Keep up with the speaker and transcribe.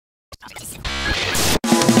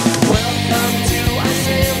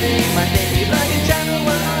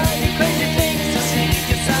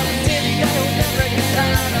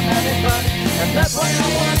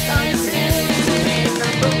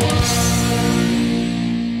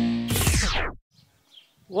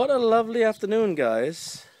What a lovely afternoon,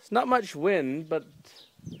 guys. It's not much wind, but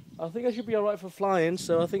I think I should be alright for flying,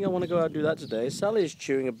 so I think I want to go out and do that today. Sally is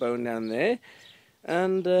chewing a bone down there,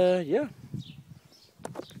 and yeah.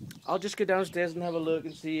 I'll just go downstairs and have a look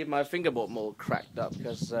and see if my fingerboard mold cracked up,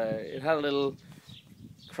 because it had a little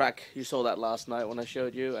crack. You saw that last night when I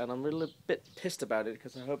showed you, and I'm really a bit pissed about it,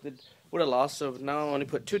 because I hoped it would have lost, so now I only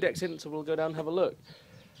put 2 decks in, so we'll go down and have a look.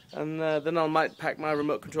 And then I might pack my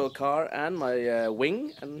remote control car and my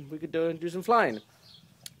wing, and we could do some flying.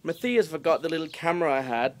 Matthias forgot the little camera I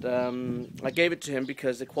had. I gave it to him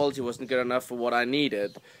because the quality wasn't good enough for what I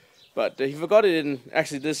needed. But he forgot it in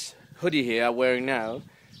actually this hoodie here I'm wearing now.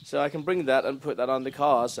 So I can bring that and put that on the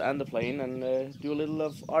cars and the plane and do a little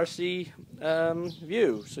of RC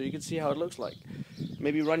view, so you can see how it looks like.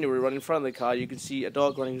 Maybe Rania will run in front of the car. You can see a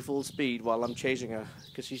dog running full speed while I'm chasing her,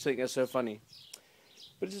 because she's thinking it's so funny.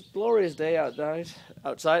 But it's a glorious day outside,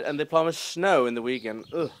 and they promise snow in the weekend.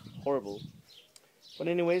 Ugh, horrible. But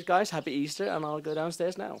anyways, guys, happy Easter, and I'll go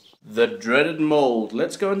downstairs now. The dreaded mold.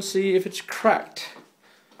 Let's go and see if it's cracked.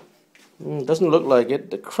 Doesn't look like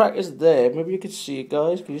it. The crack is there. Maybe you can see it,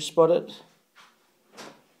 guys. Can you spot it?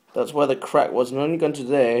 That's where the crack was, and only gone to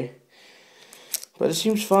there. But it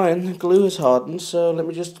seems fine. The glue is hardened, so let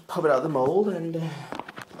me just pop it out of the mold, and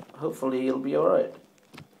hopefully it'll be alright.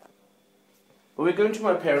 But we're going to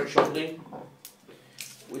my parents shortly,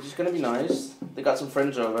 which is going to be nice. They got some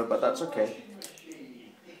friends over, but that's okay.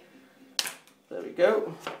 There we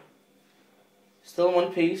go. Still in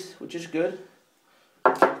one piece, which is good.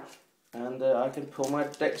 And I can pull my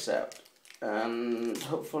decks out. And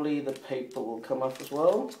hopefully the paper will come off as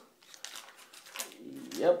well.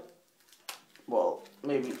 Yep. Well,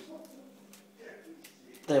 maybe.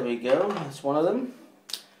 There we go. That's one of them.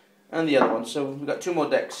 And the other one. So we've got 2 more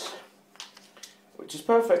decks, which is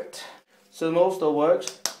perfect. So the mold still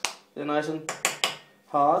works. They're nice and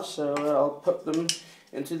hard, so I'll put them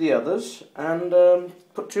into the others and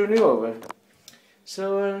put 2 new over.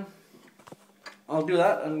 So I'll do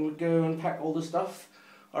that, and we'll go and pack all the stuff,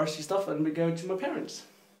 RC stuff, and we go to my parents.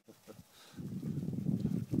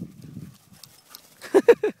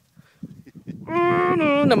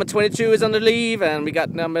 Number 22 is on the leave, and we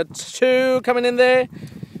got number 2 coming in there.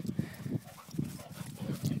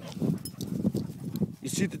 You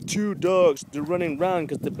see the 2 dogs, they're running around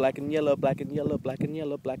because they're black and yellow, black and yellow, black and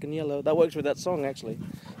yellow, black and yellow. That works with that song, actually.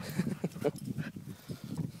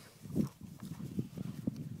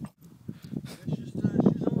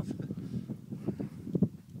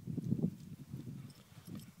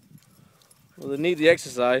 Well, they need the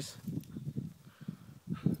exercise.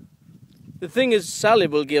 The thing is, Sally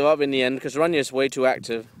will give up in the end because Ranya's way too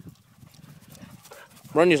active.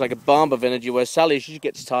 Ranya's like a bomb of energy, whereas Sally, she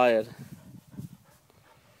gets tired.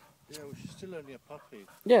 Yeah, well, she's still only a puppy.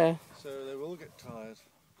 Yeah. So they will get tired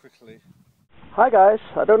quickly. Hi guys,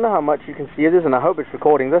 I don't know how much you can see of this, and I hope it's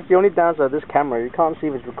recording. That's the only downside of this camera, you can't see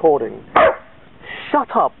if it's recording.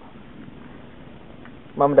 Shut up!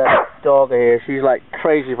 Mum and Dad's dog are here, she's like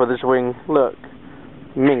crazy for this wing. Look,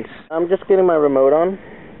 minx. I'm just getting my remote on,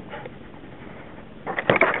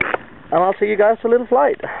 and I'll take you guys for a little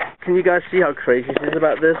flight. Can you guys see how crazy she is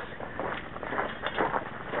about this?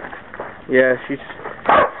 Yeah, she's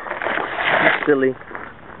silly.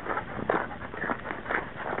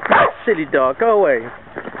 Silly dog, go away.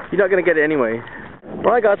 You're not going to get it anyway.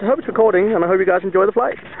 Alright guys, I hope it's recording, and I hope you guys enjoy the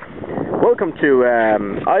flight. Welcome to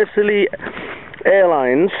Icily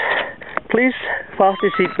Airlines. Please fasten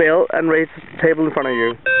your seatbelt and raise the table in front of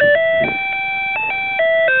you.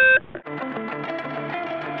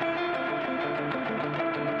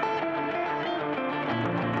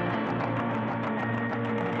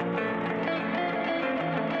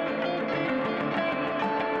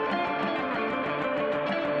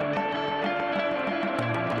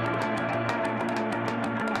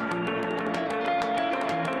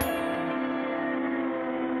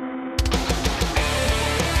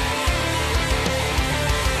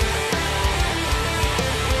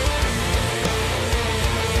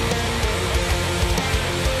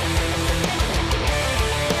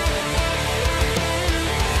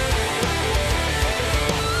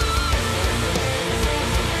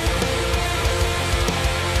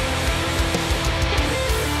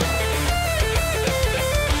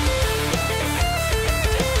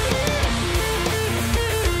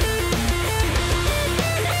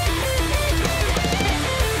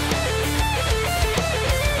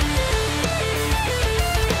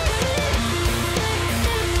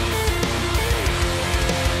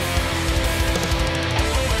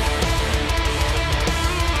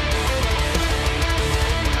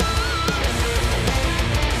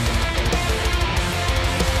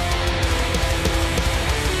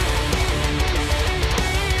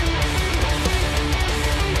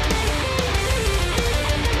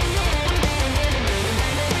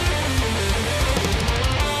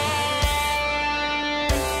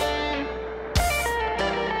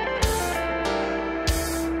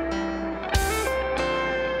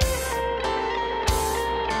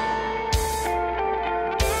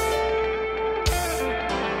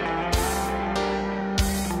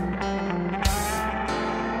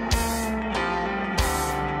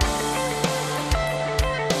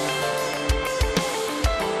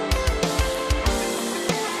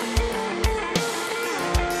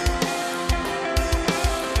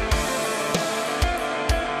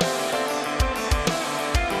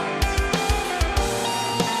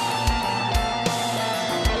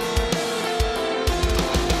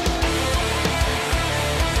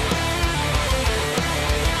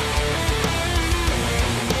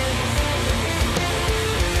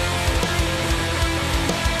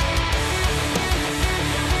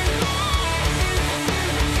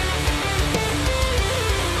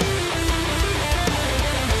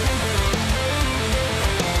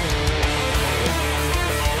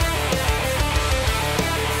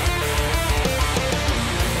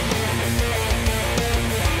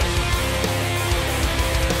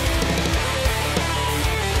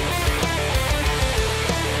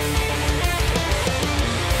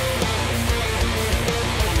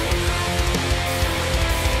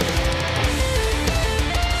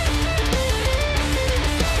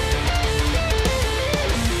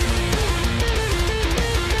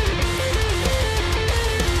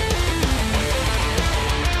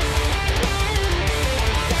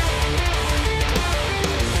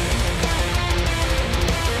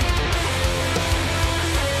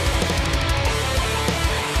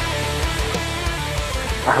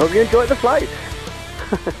 hope you enjoyed the flight.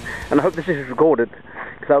 And I hope this is recorded,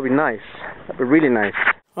 because that would be nice. That would be really nice.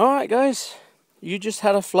 Alright guys, you just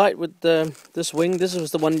had a flight with this wing. This was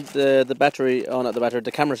the one the battery, oh not the battery,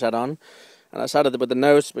 the camera sat on. And I started with the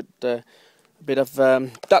nose with a bit of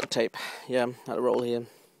duct tape. Yeah, had a roll here,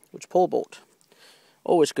 which Paul bought.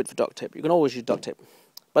 Always good for duct tape. You can always use duct tape.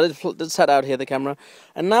 But it sat out here, the camera.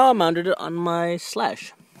 And now I mounted it on my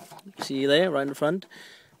Slash. See there, right in the front.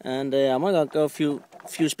 And I'm going to go a few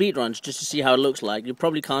speed runs just to see how it looks like. You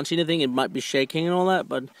probably can't see anything. It might be shaking and all that,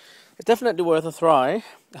 but it's definitely worth a try.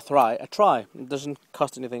 A try. It doesn't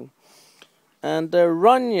cost anything. And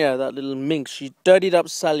Rania, that little minx, she dirtied up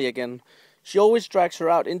Sally again. She always drags her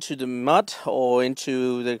out into the mud or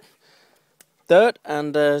into the dirt,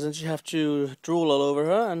 and then she have to drool all over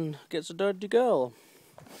her and gets a dirty girl.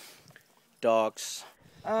 Dogs.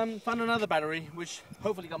 Found another battery, which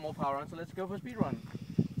hopefully got more power on, so let's go for a speed run.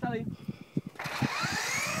 Sally.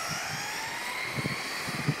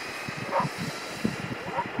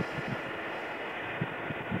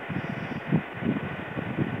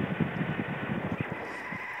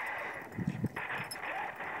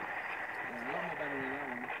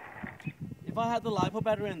 If I had the LiPo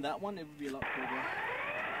battery in that one, it would be a lot quicker.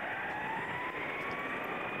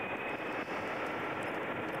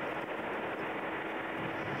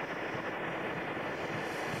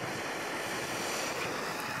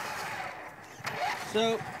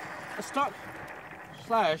 So, a stock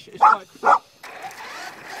Slash is quite...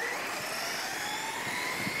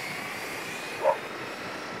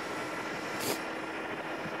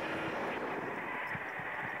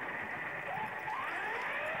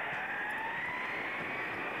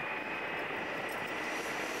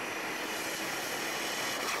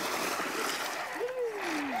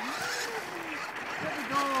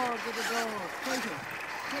 Get the dog,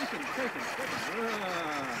 take him.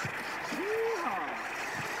 Yeehaw.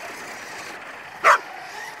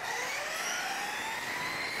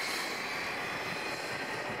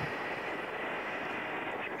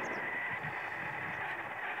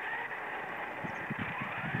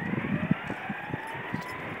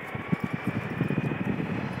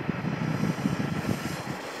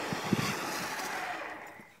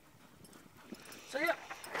 So yeah.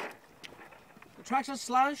 Traxxas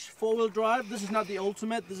Slash, 4-wheel drive. This is not the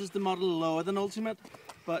Ultimate, this is the model lower than Ultimate,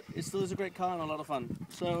 but it still is a great car and a lot of fun.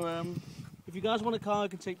 So if you guys want a car that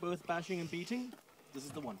can take both bashing and beating, this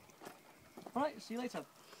is the one. Alright, see you later.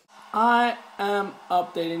 I am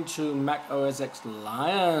updating to Mac OS X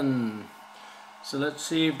Lion. So let's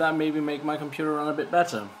see if that maybe make my computer run a bit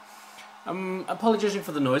better. I'm apologizing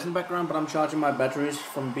for the noise in the background, but I'm charging my batteries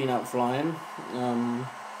from being out flying.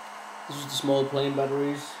 This is the small plane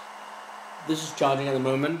batteries. This is charging at the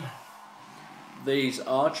moment. These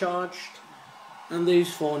are charged, and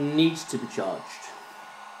these 4 needs to be charged.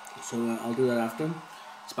 So I'll do that after.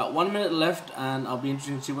 It's about 1 minute left, and I'll be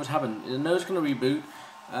interested to see what's happened. I know it's going to reboot,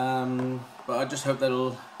 but I just hope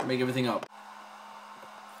that'll make everything up.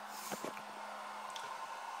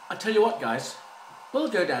 I tell you what, guys, we'll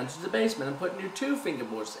go down to the basement and put new 2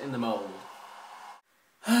 fingerboards in the mold.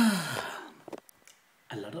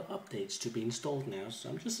 A lot of updates to be installed now, so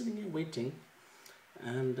I'm just sitting here waiting.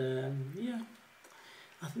 And yeah,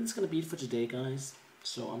 I think that's going to be it for today, guys.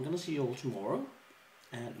 So I'm going to see you all tomorrow,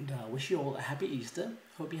 and wish you all a happy Easter.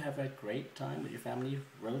 Hope you have a great time with your family,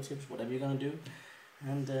 relatives, whatever you're going to do.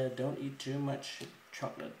 And don't eat too much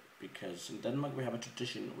chocolate, because in Denmark we have a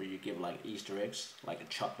tradition where you give like Easter eggs, like a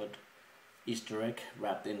chocolate Easter egg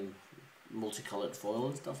wrapped in multicolored foil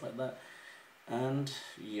and stuff like that. And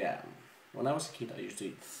yeah, when I was a kid I used to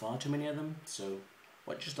eat far too many of them, so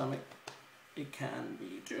watch your stomach, it can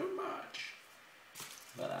be too much.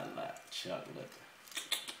 But I like chocolate.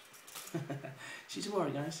 See you tomorrow,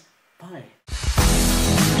 guys. Bye.